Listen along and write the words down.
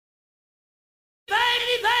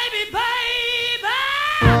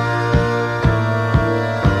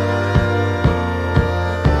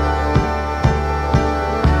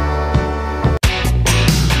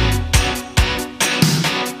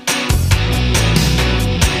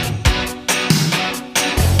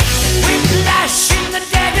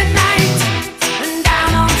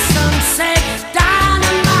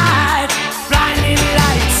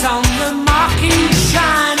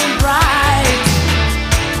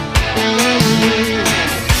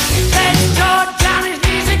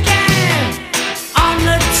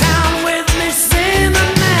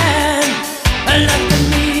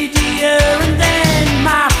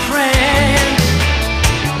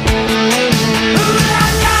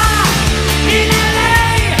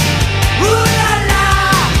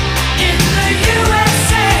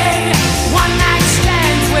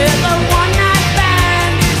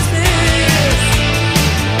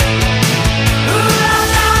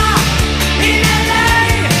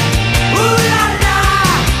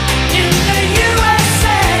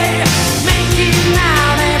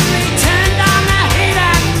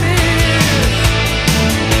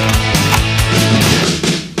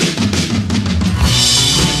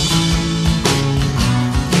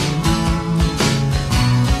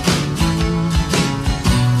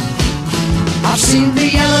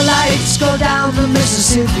go down the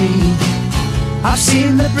Mississippi. I've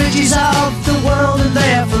seen the bridges of the world and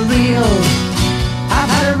they're for real.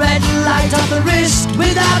 I've had a red light off the wrist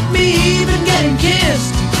without me even getting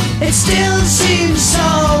kissed. It still seems so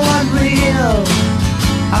unreal.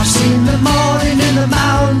 I've seen the morning in the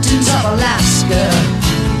mountains of Alaska.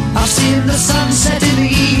 I've seen the sunset in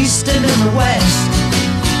the east and in the west.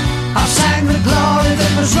 I've sang the glory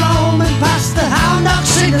that was Rome and passed the hound dog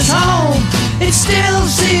singers home. It still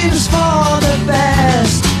seems for the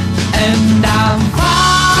best. And I'm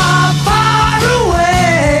far, far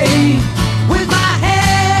away with my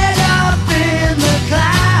head up in the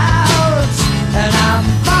clouds. And I'm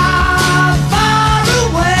far, far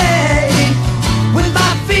away with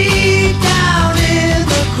my feet down in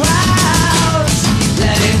the crowds.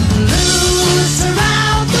 Letting loose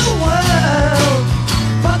around the world,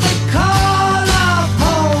 but the call of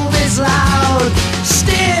home is loud,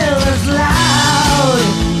 still as loud.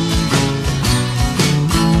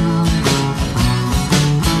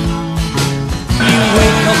 You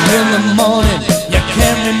wake up in the morning, you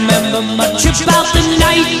can't remember much about the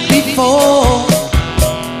night before.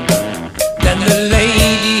 Then the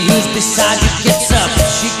lady who's beside you gets up,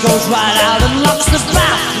 she goes right out and locks the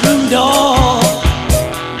bathroom door.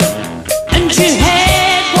 And your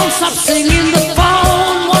head won't stop singing, the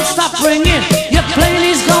phone won't stop ringing. Your plane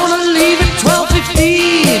is gonna leave at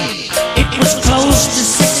 12:15. It was close to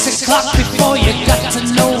 6 o'clock before you got to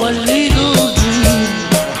know a little dream.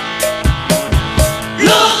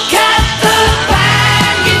 Look at the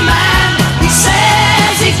banging man, he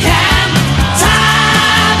says he can,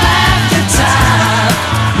 time after time.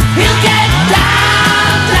 He'll get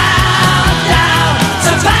down, down, down,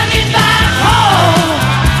 to banging back home.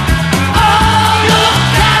 Oh,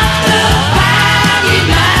 look at the banging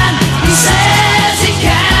man, he says he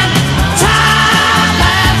can, time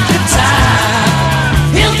after time.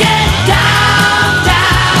 He'll get down,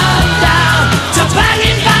 down, down, to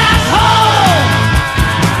banging back home.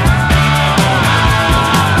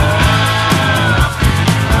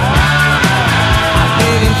 I've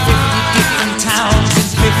been in 50 different towns in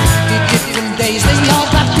 50 different days. They all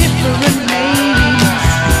got different names.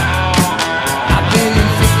 I've been in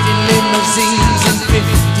 50 limousines and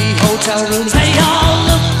 50 hotel rooms. They all